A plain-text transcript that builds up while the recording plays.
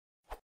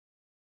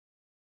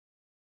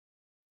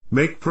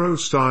Make Pro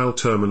Style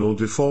Terminal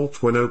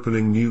default when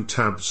opening new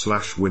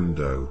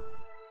tab/window.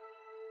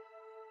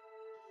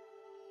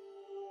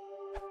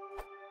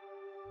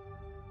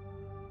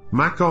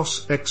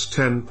 macOS X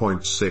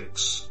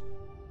 10.6.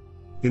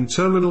 In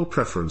Terminal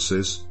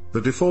Preferences,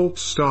 the default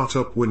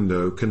startup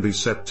window can be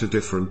set to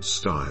different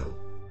style.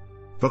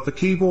 But the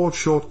keyboard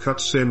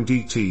shortcuts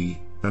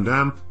CMD-T and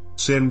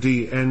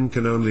CMD-N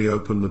can only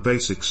open the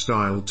basic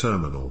style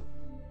terminal.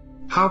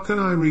 How can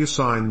I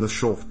reassign the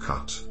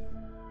shortcut?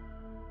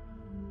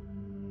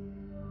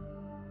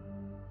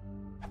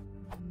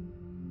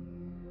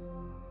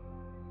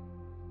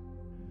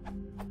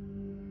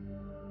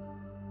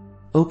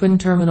 Open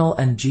Terminal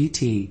and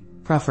GT,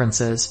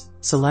 Preferences,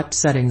 select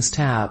Settings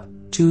tab,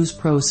 choose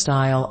Pro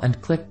Style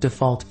and click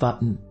Default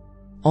button.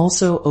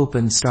 Also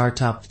open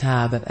Startup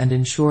tab and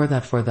ensure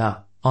that for the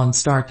On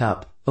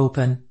Startup,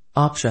 Open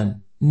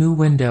option, new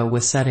window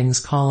with settings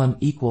column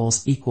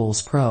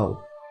 ==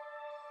 Pro.